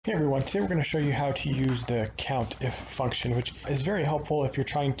Hey everyone, today we're going to show you how to use the COUNTIF function, which is very helpful if you're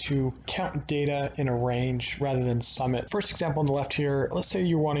trying to count data in a range rather than sum it. First example on the left here, let's say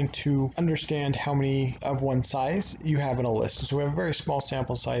you're wanting to understand how many of one size you have in a list. So we have a very small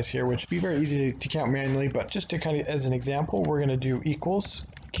sample size here, which would be very easy to count manually, but just to kind of as an example, we're going to do equals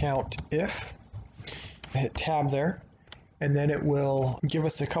COUNTIF, hit tab there. And then it will give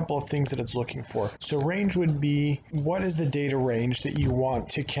us a couple of things that it's looking for. So range would be, what is the data range that you want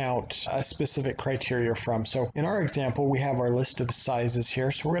to count a specific criteria from? So in our example, we have our list of sizes here.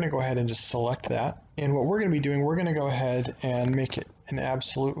 So we're going to go ahead and just select that. And what we're going to be doing, we're going to go ahead and make it an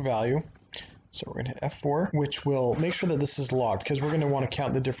absolute value. So we're going to hit F4, which will make sure that this is logged because we're going to want to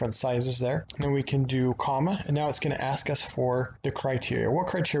count the different sizes there. And then we can do comma, and now it's going to ask us for the criteria. What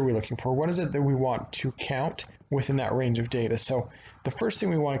criteria are we looking for? What is it that we want to count within that range of data? So the first thing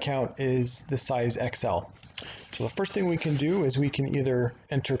we want to count is the size XL. So the first thing we can do is we can either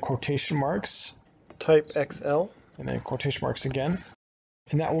enter quotation marks, type XL, and then quotation marks again.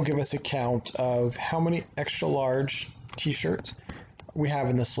 And that will give us a count of how many extra large t-shirts we have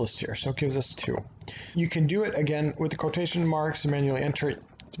in this list here. So it gives us 2. You can do it again with the quotation marks and manually enter it.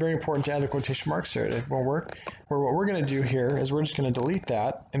 It's very important to add the quotation marks here. It won't work. Where what we're going to do here is we're just going to delete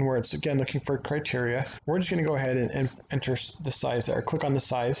that, and where it's again looking for criteria, we're just going to go ahead and enter the size there. Click on the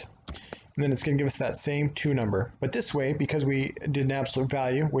size, and then it's going to give us that same 2 number. But this way, because we did an absolute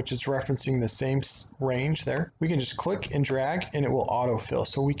value, which is referencing the same range there, we can just click and drag, and it will autofill.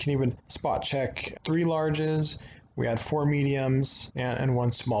 So we can even spot check 3 larges. We had 4 mediums and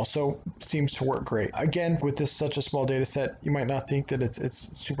 1 small, so seems to work great. Again, with this such a small data set, you might not think that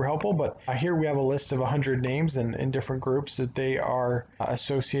it's super helpful, but here we have a list of 100 names and in different groups that they are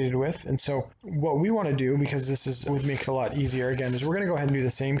associated with. And so what we want to do, because this would make it a lot easier, again, is we're going to go ahead and do the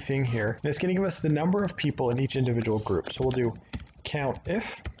same thing here. And it's going to give us the number of people in each individual group. So we'll do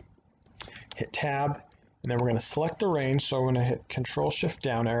COUNTIF, hit tab, and then we're going to select the range, so I'm going to hit Control-Shift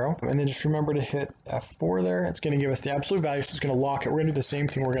down arrow, and then just remember to hit F4 there. It's going to give us the absolute value, so it's going to lock it. We're going to do the same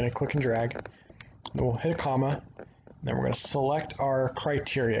thing. We're going to click and drag. Then we'll hit a comma, and then we're going to select our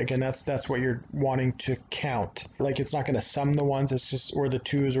criteria. Again, that's what you're wanting to count. Like, it's not going to sum the ones, it's just, or the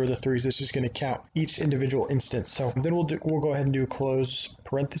 2s or the 3s. It's just going to count each individual instance. So then we'll go ahead and do close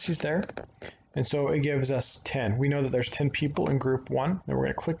parentheses there. And so it gives us 10. We know that there's 10 people in group 1. Then we're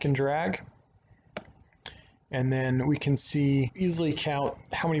going to click and drag. And then we can easily count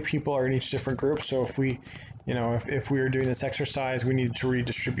how many people are in each different group. So if we, if we were doing this exercise, we needed to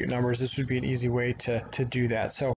redistribute numbers, this would be an easy way to do that. So